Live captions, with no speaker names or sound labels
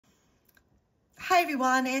Hi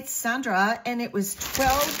everyone, it's Sandra, and it was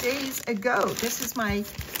 12 days ago. This is my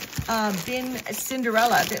bin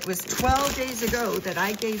Cinderella. It was 12 days ago that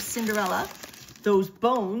I gave Cinderella those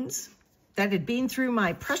bones that had been through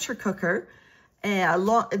my pressure cooker.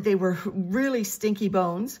 They were really stinky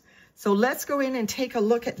bones. So let's go in and take a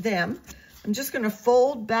look at them. I'm just going to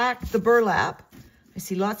fold back the burlap. I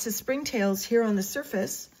see lots of springtails here on the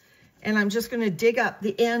surface, and I'm just going to dig up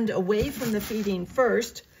the end away from the feeding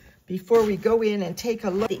first before we go in and take a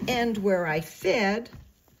look at the end where I fed.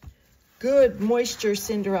 Good moisture,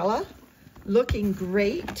 Cinderella. Looking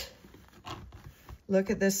great. Look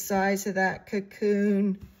at the size of that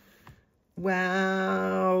cocoon.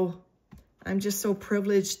 Wow. I'm just so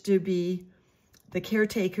privileged to be the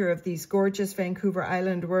caretaker of these gorgeous Vancouver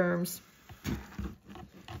Island worms.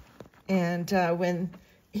 And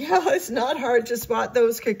it's not hard to spot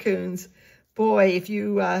those cocoons. Boy, if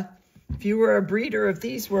you were a breeder of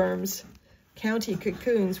these worms, county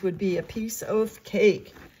cocoons would be a piece of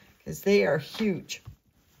cake because they are huge.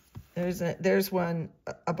 There's one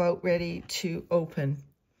about ready to open.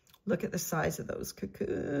 Look at the size of those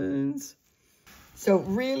cocoons. So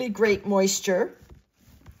really great moisture.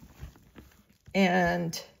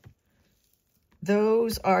 And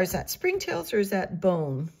those are, is that springtails or is that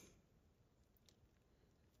bone?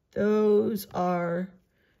 Those are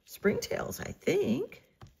springtails, I think.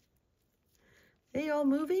 They all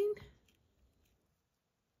moving?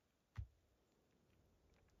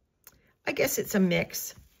 I guess it's a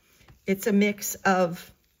mix. It's a mix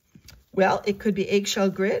of, well, it could be eggshell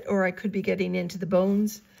grit, or I could be getting into the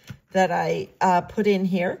bones that I put in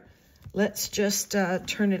here. Let's just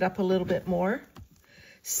turn it up a little bit more.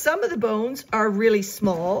 Some of the bones are really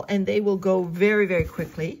small and they will go very, very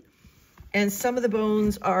quickly. And some of the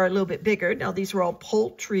bones are a little bit bigger. Now, these are all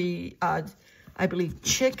poultry, I believe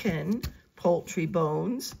chicken poultry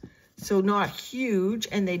bones. So not huge.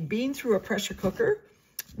 And they'd been through a pressure cooker,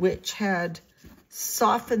 which had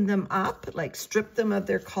softened them up, like stripped them of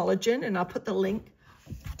their collagen. And I'll put the link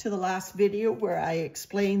to the last video where I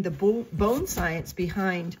explained the bone science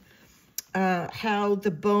behind how the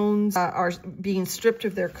bones are being stripped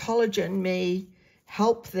of their collagen may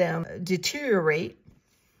help them deteriorate.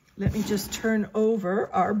 Let me just turn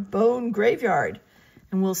over our bone graveyard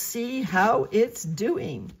and we'll see how it's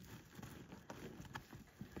doing.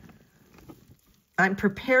 I'm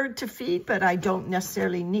prepared to feed, but I don't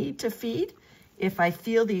necessarily need to feed if I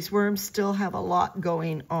feel these worms still have a lot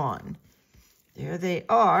going on. There they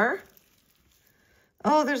are.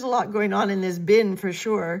 Oh, there's a lot going on in this bin for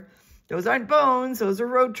sure. Those aren't bones, those are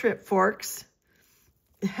road trip forks.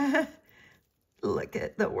 Look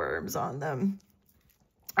at the worms on them.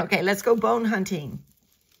 Okay, let's go bone hunting.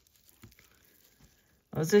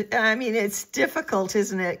 I mean, it's difficult,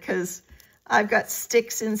 isn't it? Because I've got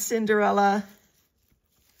sticks in Cinderella.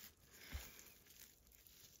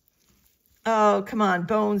 Oh, come on,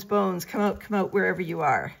 bones, bones, come out wherever you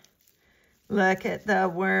are. Look at the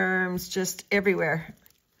worms just everywhere.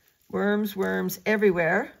 Worms, worms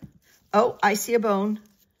everywhere. Oh, I see a bone.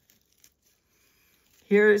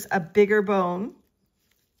 Here's a bigger bone.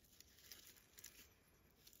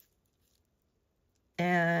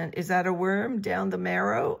 And is that a worm down the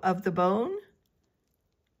marrow of the bone?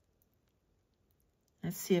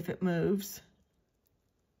 Let's see if it moves.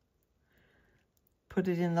 Put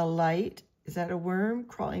it in the light. Is that a worm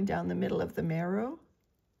crawling down the middle of the marrow?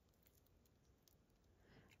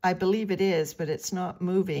 I believe it is, but it's not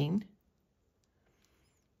moving.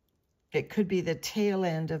 It could be the tail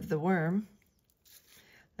end of the worm.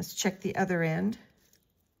 Let's check the other end.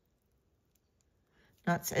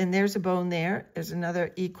 And there's a bone there. There's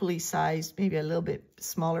another equally sized, maybe a little bit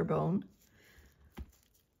smaller bone.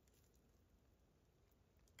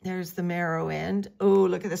 There's the marrow end. Oh,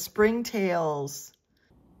 look at the springtails.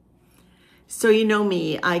 So you know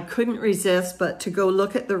me, I couldn't resist but to go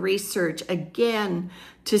look at the research again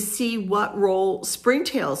to see what role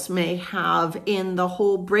springtails may have in the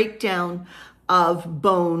whole breakdown of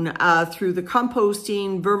bone through the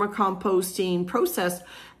composting, vermicomposting process,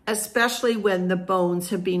 especially when the bones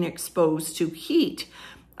have been exposed to heat.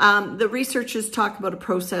 The researchers talk about a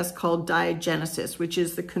process called diagenesis, which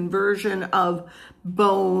is the conversion of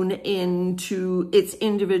bone into its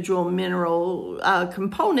individual mineral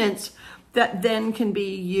components that then can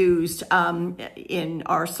be used in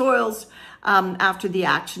our soils after the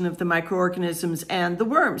action of the microorganisms and the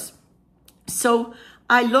worms. So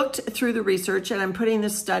I looked through the research, and I'm putting the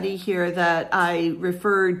study here that I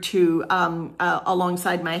referred to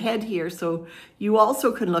alongside my head here, so you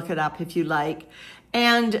also can look it up if you like.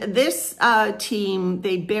 And this team,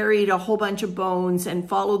 they buried a whole bunch of bones and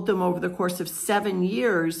followed them over the course of 7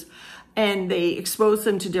 years. And they exposed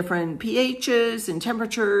them to different pHs and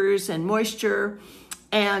temperatures and moisture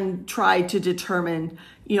and tried to determine,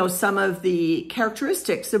 you know, some of the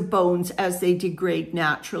characteristics of bones as they degrade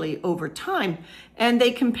naturally over time. And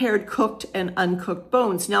they compared cooked and uncooked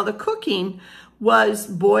bones. Now, the cooking was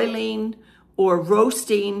boiling or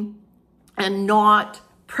roasting and not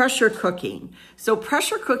pressure cooking. So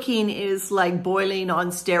pressure cooking is like boiling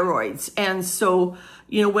on steroids. And so,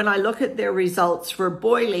 you know, when I look at their results for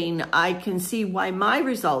boiling, I can see why my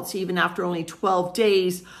results, even after only 12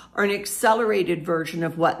 days, are an accelerated version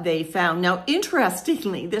of what they found. Now,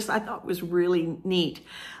 interestingly, this I thought was really neat.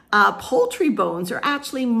 Poultry bones are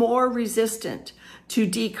actually more resistant to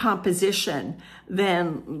decomposition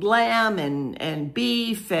than lamb and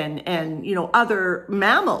beef and you know, other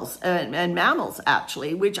mammals and mammals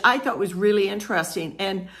actually, which I thought was really interesting.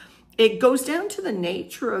 And it goes down to the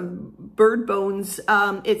nature of bird bones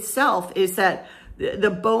itself, is that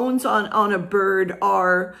the bones on a bird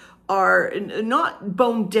are not,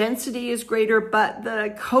 bone density is greater, but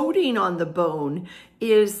the coating on the bone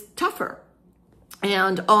is tougher.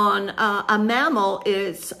 And on a mammal,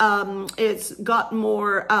 it's got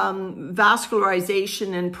more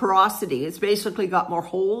vascularization and porosity. It's basically got more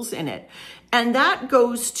holes in it. And that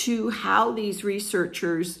goes to how these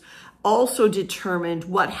researchers also determined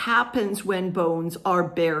what happens when bones are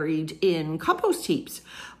buried in compost heaps.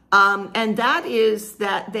 And that is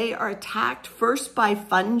that they are attacked first by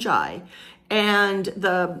fungi. And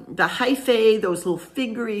the hyphae, those little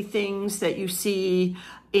figurey things that you see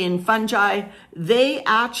in fungi, they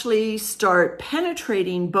actually start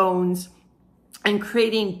penetrating bones and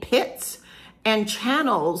creating pits and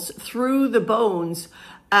channels through the bones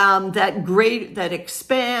that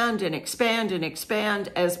expand and expand and expand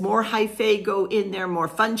as more hyphae go in there, more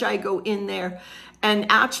fungi go in there. And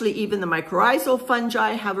actually even the mycorrhizal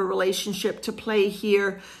fungi have a relationship to play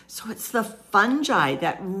here. So it's the fungi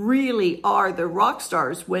that really are the rock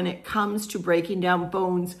stars when it comes to breaking down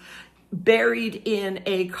bones buried in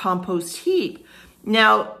a compost heap.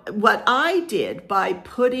 Now, what I did by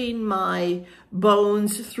putting my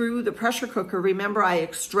bones through the pressure cooker, remember I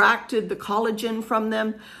extracted the collagen from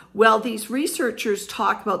them. Well, these researchers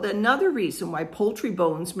talk about another reason why poultry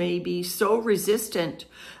bones may be so resistant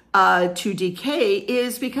to decay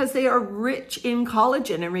is because they are rich in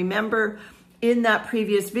collagen. And remember, in that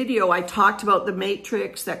previous video, I talked about the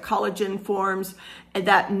matrix that collagen forms and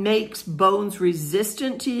that makes bones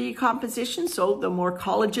resistant to decomposition. So the more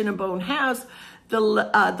collagen a bone has, the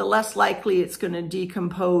less likely it's going to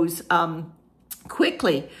decompose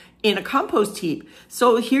quickly in a compost heap.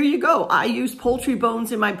 So here you go. I use poultry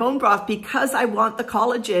bones in my bone broth because I want the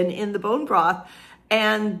collagen in the bone broth.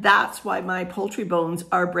 And that's why my poultry bones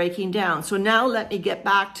are breaking down. So now let me get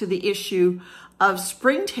back to the issue of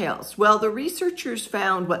springtails. Well, the researchers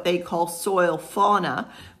found what they call soil fauna,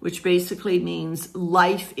 which basically means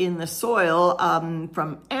life in the soil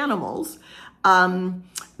from animals,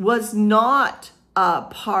 was not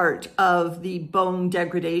part of the bone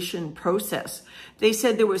degradation process. They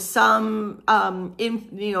said there was some,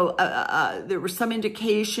 there was some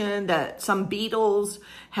indication that some beetles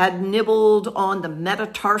had nibbled on the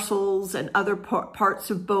metatarsals and other parts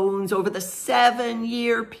of bones over the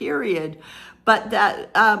 7-year period, but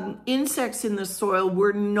that insects in the soil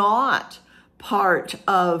were not part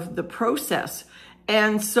of the process.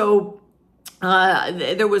 And so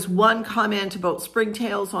there was one comment about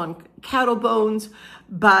springtails on cattle bones,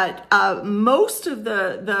 but most of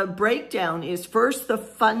the breakdown is first the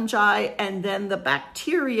fungi and then the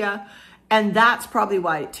bacteria. And that's probably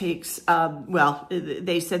why it takes, well,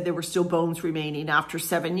 they said there were still bones remaining after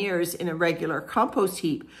 7 years in a regular compost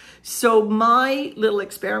heap. So my little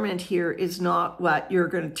experiment here is not what you're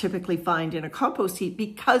going to typically find in a compost heap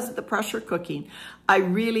because of the pressure cooking. I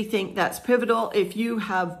really think that's pivotal. If you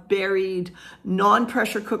have buried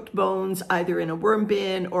non-pressure cooked bones, either in a worm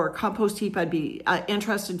bin or a compost heap, I'd be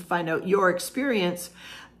interested to find out your experience,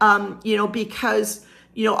 because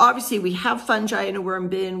obviously we have fungi in a worm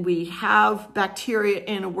bin, we have bacteria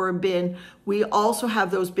in a worm bin, we also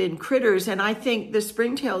have those bin critters. And I think the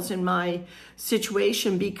springtails in my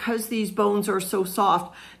situation, because these bones are so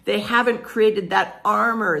soft, they haven't created that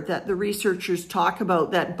armor that the researchers talk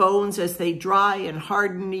about, that bones as they dry and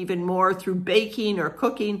harden even more through baking or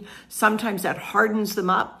cooking, sometimes that hardens them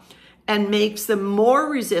up and makes them more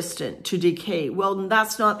resistant to decay. Well,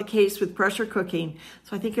 that's not the case with pressure cooking.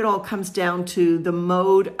 So I think it all comes down to the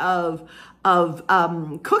mode of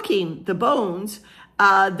cooking the bones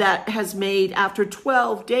that has made, after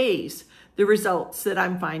 12 days, the results that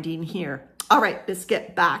I'm finding here. All right, let's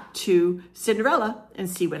get back to Cinderella and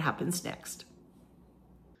see what happens next.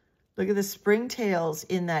 Look at the springtails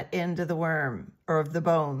in that end of the worm or of the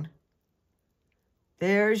bone.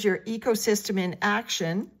 There's your ecosystem in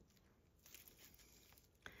action.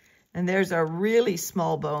 And there's a really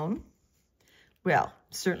small bone. Well,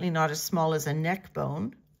 certainly not as small as a neck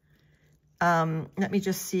bone. Let me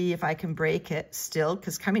just see if I can break it still,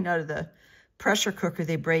 because coming out of the pressure cooker,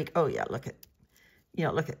 they break. Oh yeah, look at,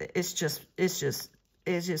 look at it. It's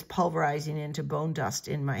just pulverizing into bone dust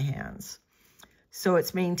in my hands. So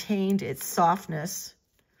it's maintained its softness.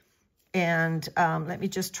 And let me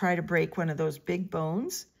just try to break one of those big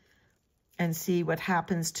bones and see what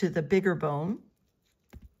happens to the bigger bone.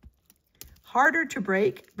 Harder to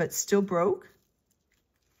break, but still broke.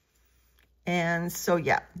 And so,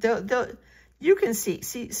 yeah, you can see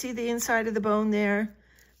the inside of the bone there,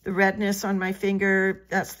 the redness on my finger.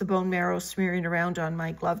 That's the bone marrow smearing around on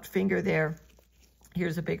my gloved finger there.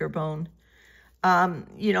 Here's a bigger bone.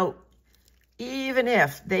 Even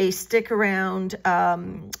if they stick around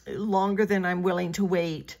longer than I'm willing to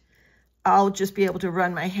wait, I'll just be able to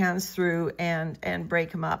run my hands through and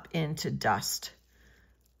break them up into dust.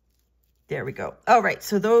 There we go. All right,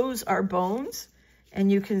 so those are bones, and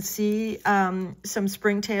you can see some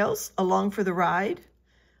springtails along for the ride.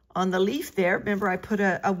 On the leaf there, remember I put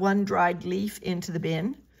a one dried leaf into the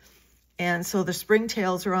bin, and so the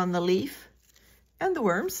springtails are on the leaf, and the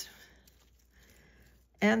worms,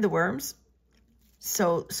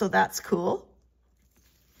 So that's cool.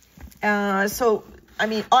 I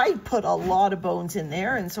mean, I put a lot of bones in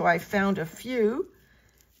there, and so I found a few.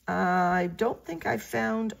 I don't think I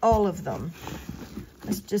found all of them.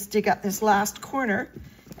 Let's just dig up this last corner.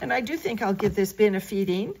 And I do think I'll give this bin a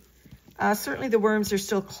feeding. Certainly the worms are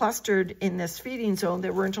still clustered in this feeding zone.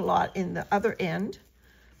 There weren't a lot in the other end.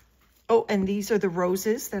 Oh, and these are the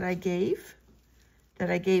roses that I gave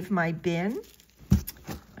my bin,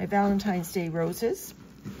 my Valentine's Day roses.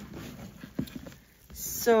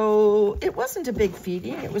 So it wasn't a big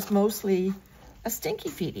feeding. It was mostly a stinky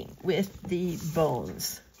feeding with the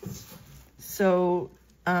bones. So,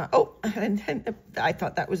 and I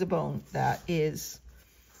thought that was a bone. That is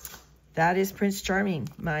Prince Charming,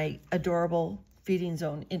 my adorable feeding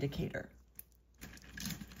zone indicator.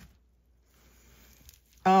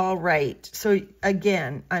 All right, so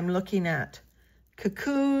again, I'm looking at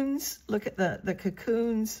cocoons. Look at the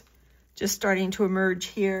cocoons just starting to emerge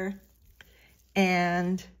here.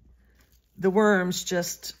 And the worms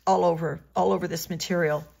just all over this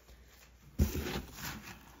material.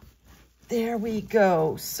 There we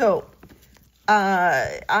go. So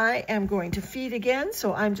I am going to feed again.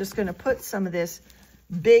 So I'm just going to put some of this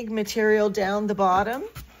big material down the bottom.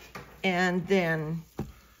 And then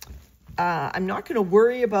I'm not going to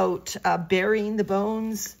worry about burying the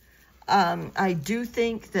bones. I do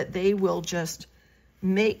think that they will just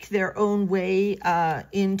make their own way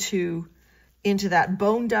into that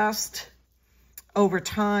bone dust over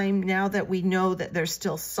time, now that we know that they're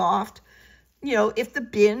still soft. If the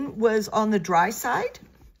bin was on the dry side,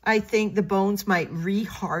 I think the bones might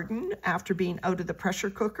re-harden after being out of the pressure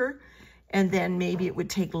cooker, and then maybe it would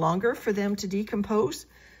take longer for them to decompose.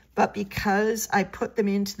 But because I put them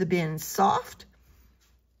into the bin soft,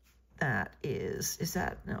 that is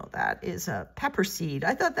a pepper seed.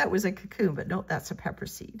 I thought that was a cocoon, but no, that's a pepper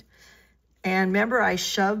seed. And remember, I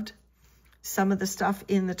shoved some of the stuff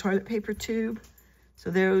in the toilet paper tube. So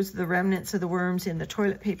there's the remnants of the worms in the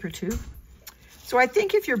toilet paper tube. So I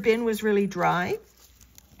think if your bin was really dry,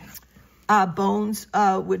 bones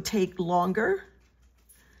would take longer.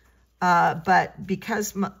 But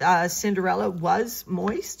because Cinderella was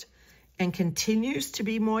moist and continues to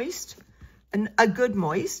be moist, and a good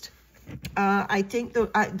moist, I think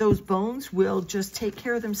those bones will just take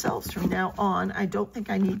care of themselves from now on. I don't think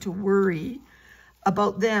I need to worry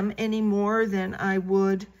about them any more than I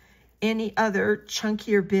would any other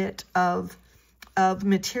chunkier bit of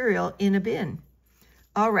material in a bin.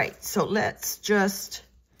 All right, so let's just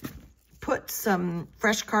put some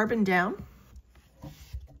fresh carbon down.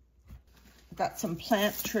 Got some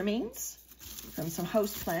plant trimmings from some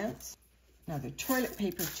house plants. Another toilet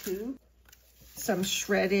paper tube. Some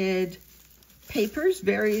shredded papers,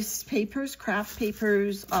 various papers, craft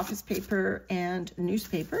papers, office paper, and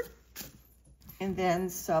newspaper. And then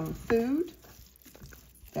some food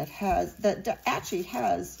that actually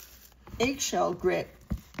has eggshell grit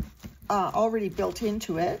already built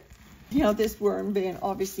into it. This worm bin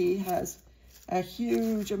obviously has a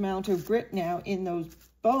huge amount of grit now in those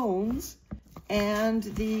bones, and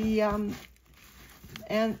the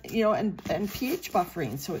and pH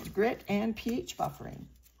buffering. So it's grit and pH buffering.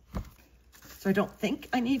 So I don't think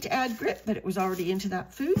I need to add grit, but it was already into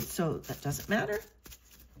that food, so that doesn't matter.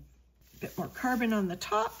 A bit more carbon on the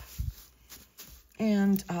top.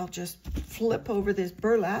 And I'll just flip over this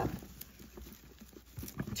burlap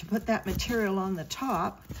to put that material on the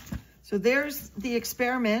top. So there's the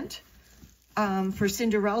experiment for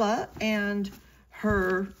Cinderella and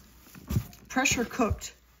her pressure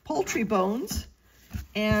cooked poultry bones,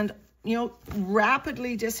 and you know,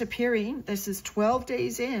 rapidly disappearing. This is 12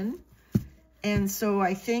 days in. And so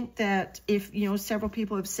I think that if, you know, several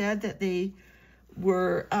people have said that they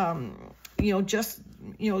were, you know, just,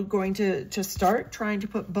 you know, going to start trying to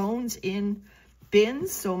put bones in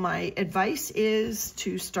bins. So my advice is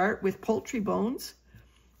to start with poultry bones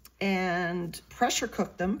and pressure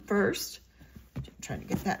cook them first. I'm trying to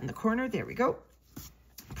get that in the corner. There we go.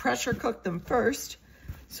 Pressure cook them first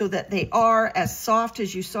so that they are as soft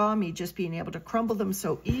as you saw me just being able to crumble them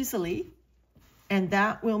so easily. And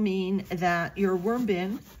that will mean that your worm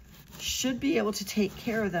bin should be able to take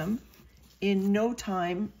care of them in no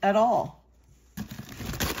time at all.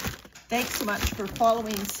 Thanks so much for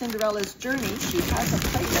following Cinderella's journey. She has a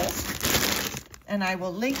playlist, and I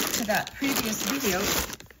will link to that previous video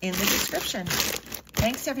in the description.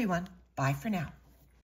 Thanks, everyone. Bye for now.